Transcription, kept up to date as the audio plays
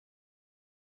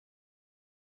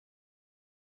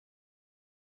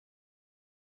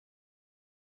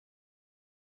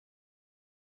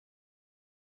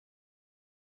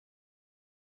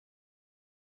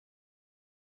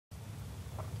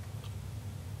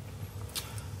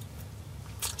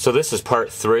So this is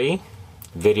part 3,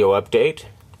 video update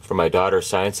for my daughter's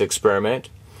science experiment,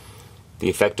 the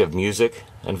effect of music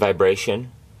and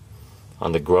vibration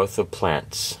on the growth of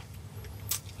plants.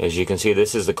 As you can see,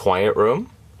 this is the quiet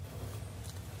room.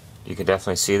 You can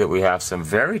definitely see that we have some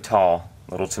very tall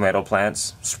little tomato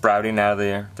plants sprouting out of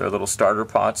their little starter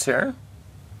pots here.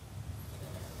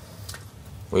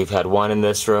 We've had one in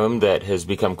this room that has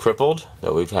become crippled,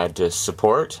 that we've had to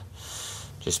support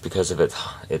just because of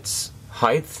its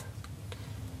height.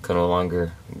 Can no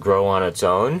longer grow on its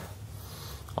own.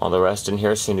 All the rest in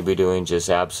here seem to be doing just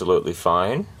absolutely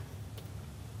fine.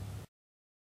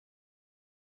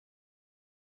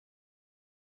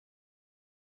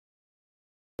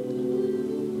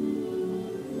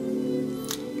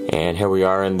 And here we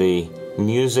are in the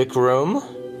music room.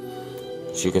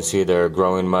 As you can see, they're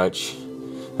growing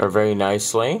very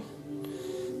nicely.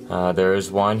 There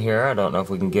is one here. I don't know if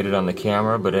we can get it on the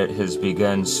camera, but it has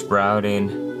begun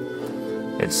sprouting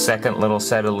its second little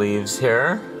set of leaves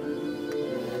here.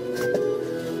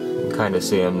 You can kind of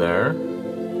see them there.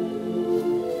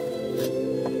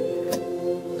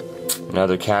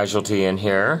 Another casualty in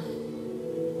here.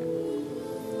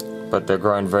 But they're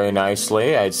growing very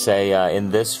nicely. I'd say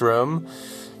in this room,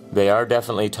 they are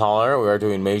definitely taller. We are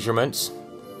doing measurements.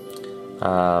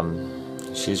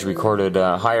 She's recorded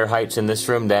higher heights in this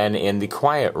room than in the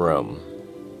quiet room.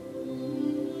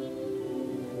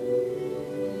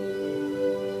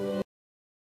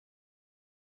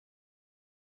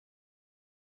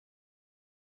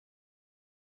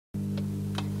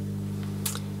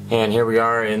 And here we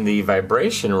are in the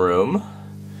vibration room.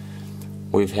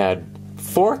 We've had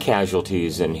 4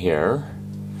 casualties in here,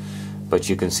 but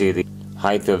you can see the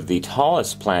height of the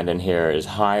tallest plant in here is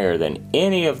higher than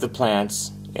any of the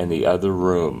plants in the other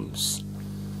rooms.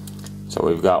 So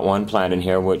we've got one plant in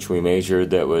here which we measured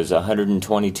that was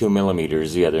 122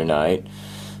 millimeters the other night,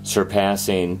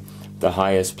 surpassing the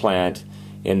highest plant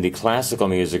in the classical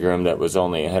music room that was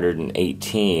only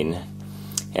 118,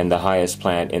 and the highest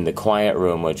plant in the quiet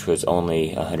room which was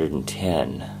only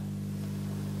 110.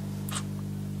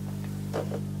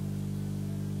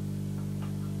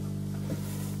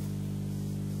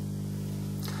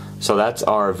 So that's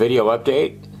our video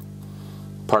update,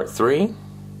 part 3,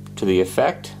 to the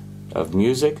effect of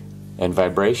music and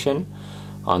vibration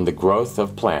on the growth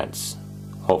of plants.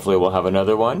 Hopefully we'll have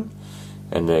another one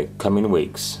in the coming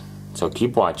weeks. So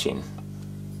keep watching.